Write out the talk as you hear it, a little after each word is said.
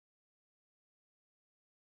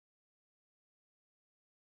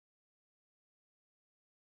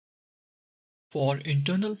For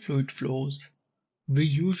internal fluid flows, we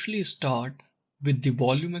usually start with the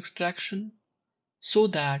volume extraction so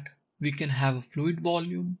that we can have a fluid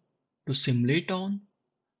volume to simulate on.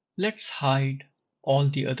 Let's hide all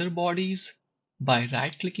the other bodies by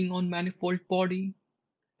right-clicking on Manifold Body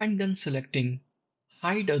and then selecting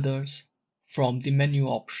Hide Others from the menu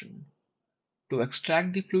option. To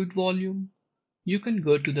extract the fluid volume, you can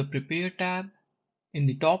go to the Prepare tab in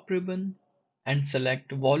the top ribbon and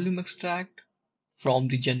select Volume Extract from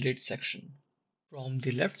the Generate section. From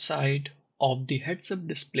the left side of the heads-up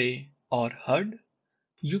display or HUD,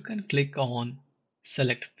 you can click on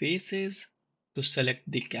Select Faces to select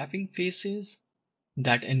the capping faces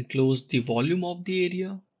that enclose the volume of the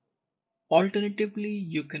area. Alternatively,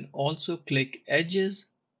 you can also click Edges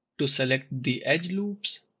to select the edge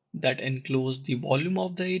loops that enclose the volume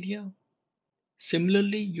of the area.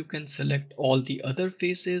 Similarly, you can select all the other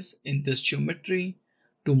faces in this geometry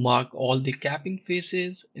to mark all the capping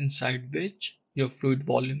faces inside which your fluid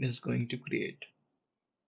volume is going to create.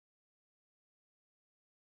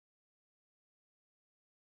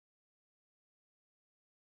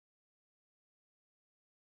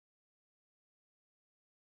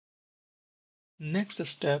 Next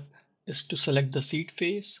step is to select the seed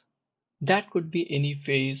face. That could be any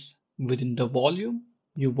face within the volume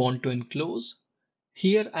you want to enclose.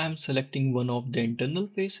 Here I am selecting one of the internal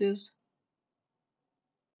faces.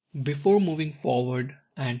 Before moving forward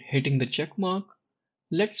and hitting the check mark,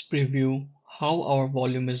 let's preview how our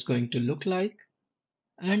volume is going to look like.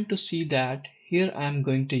 And to see that, here I am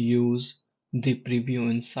going to use the Preview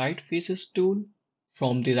Inside Faces tool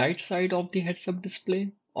from the right side of the heads-up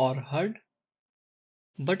display or HUD.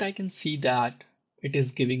 But I can see that it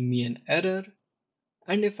is giving me an error,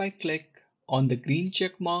 and if I click on the green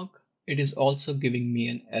check mark, it is also giving me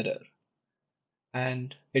an error,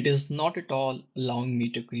 and it is not at all allowing me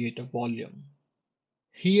to create a volume.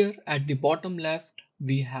 Here at the bottom left,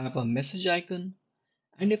 we have a message icon,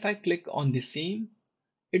 and if I click on the same,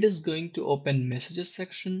 it is going to open messages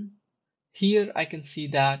section. Here I can see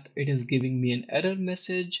that it is giving me an error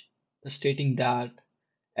message stating that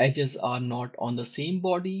edges are not on the same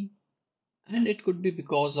body, and it could be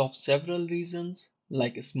because of several reasons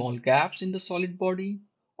like small gaps in the solid body,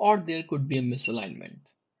 or there could be a misalignment,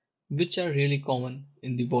 which are really common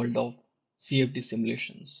in the world of CFD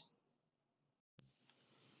simulations.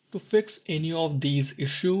 To fix any of these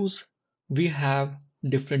issues, we have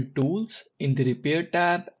different tools in the Repair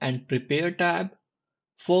tab and Prepare tab.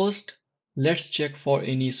 First, let's check for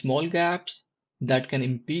any small gaps that can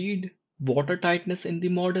impede water tightness in the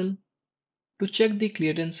model. To check the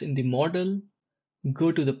clearance in the model,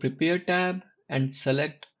 go to the Prepare tab and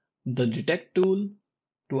select the Detect tool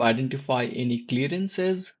to identify any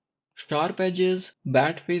clearances, sharp edges,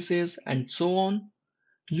 bad faces, and so on.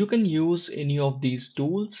 You can use any of these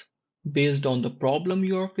tools based on the problem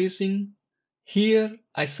you are facing. Here,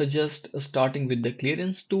 I suggest starting with the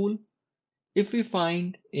clearance tool. If we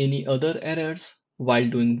find any other errors while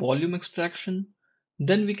doing volume extraction,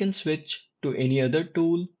 then we can switch to any other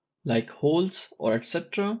tool like holes or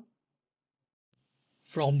etc.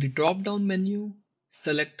 From the drop-down menu,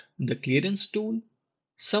 select the clearance tool.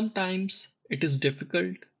 Sometimes it is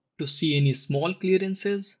difficult to see any small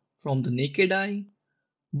clearances from the naked eye,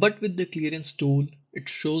 but with the clearance tool, it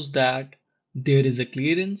shows that there is a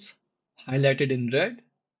clearance highlighted in red.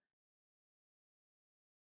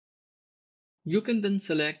 You can then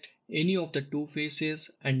select any of the two faces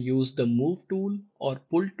and use the Move tool or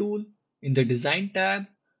Pull tool in the Design tab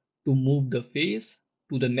to move the face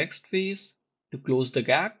to the next face to close the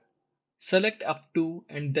gap. Select up to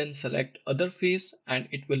and then select other face and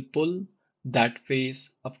it will pull that face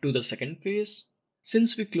up to the second face.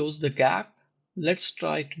 Since we closed the gap, let's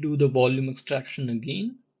try to do the volume extraction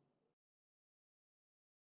again.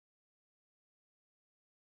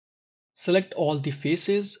 Select all the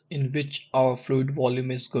faces in which our fluid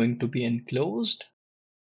volume is going to be enclosed.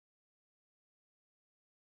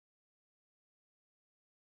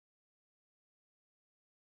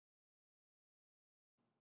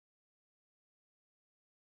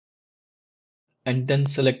 And then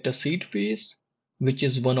select a seed face, which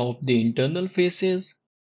is one of the internal faces.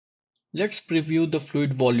 Let's preview the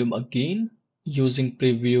fluid volume again using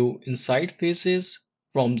Preview Inside Faces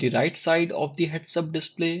from the right side of the heads-up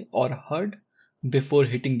display or HUD before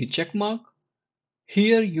hitting the check mark.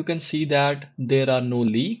 Here you can see that there are no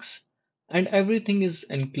leaks and everything is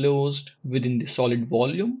enclosed within the solid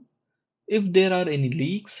volume. If there are any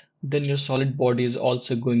leaks, then your solid body is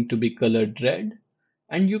also going to be colored red,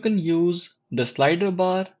 and you can use the slider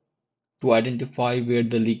bar to identify where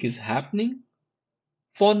the leak is happening.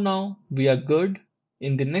 For now, we are good.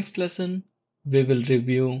 In the next lesson, we will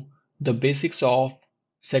review the basics of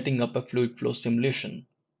setting up a fluid flow simulation.